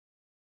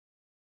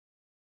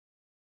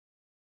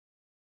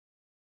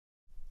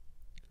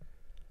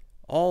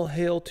All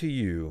hail to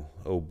you,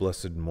 O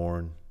blessed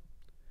morn,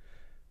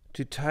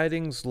 to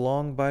tidings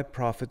long by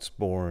prophets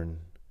borne,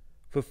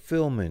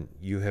 fulfillment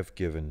you have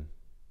given.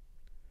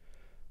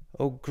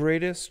 O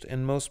greatest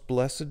and most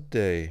blessed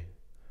day,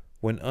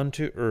 when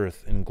unto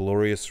earth in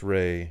glorious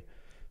ray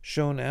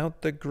shone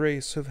out the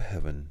grace of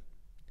heaven,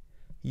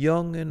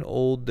 young and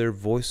old their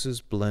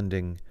voices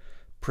blending,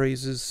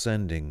 praises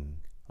sending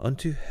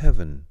unto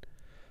heaven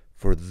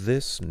for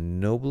this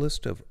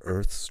noblest of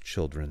earth's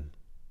children.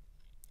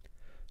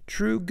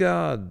 True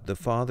God, the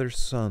Father's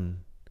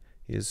Son,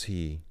 is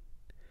he,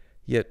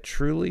 yet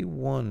truly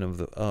one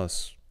of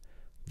us,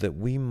 that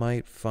we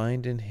might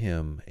find in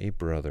him a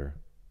brother.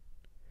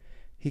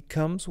 He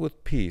comes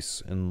with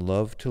peace and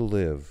love to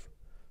live,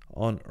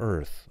 on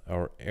earth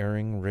our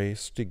erring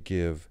race to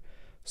give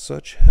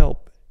such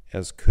help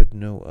as could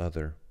no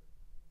other.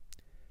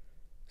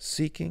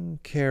 Seeking,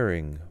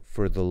 caring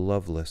for the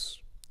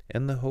loveless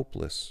and the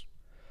hopeless,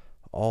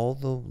 all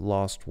the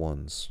lost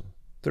ones,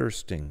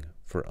 thirsting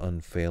for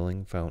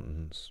unfailing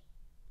fountains.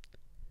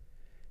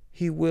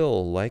 He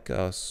will, like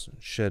us,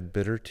 shed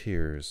bitter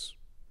tears,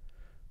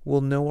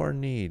 will know our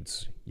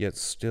needs, yet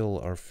still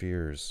our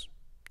fears,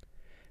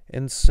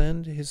 and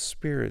send his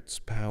Spirit's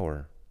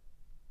power.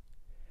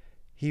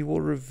 He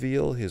will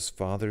reveal his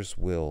Father's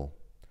will,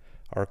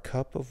 our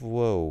cup of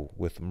woe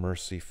with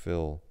mercy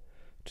fill,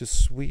 to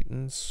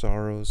sweeten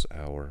sorrow's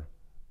hour.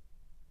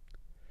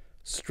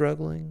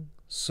 Struggling,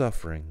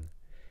 suffering,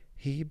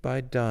 he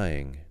by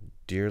dying,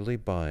 dearly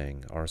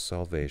buying our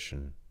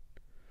salvation,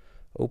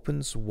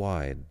 opens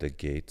wide the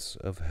gates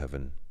of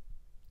heaven.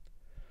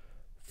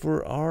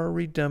 For our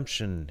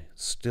redemption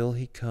still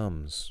he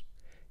comes,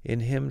 in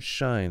him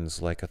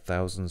shines like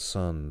 1,000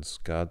 suns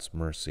God's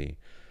mercy,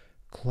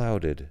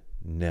 clouded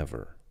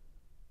never.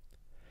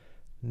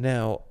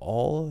 Now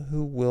all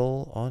who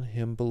will on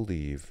him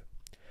believe,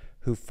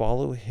 who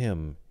follow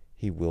him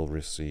he will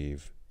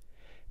receive,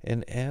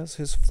 and as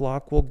his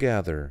flock will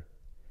gather,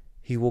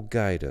 he will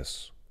guide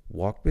us,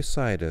 walk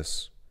beside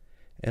us,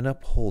 and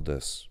uphold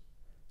us,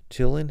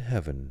 till in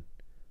heaven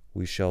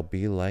we shall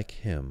be like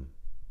him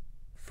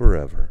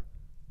forever.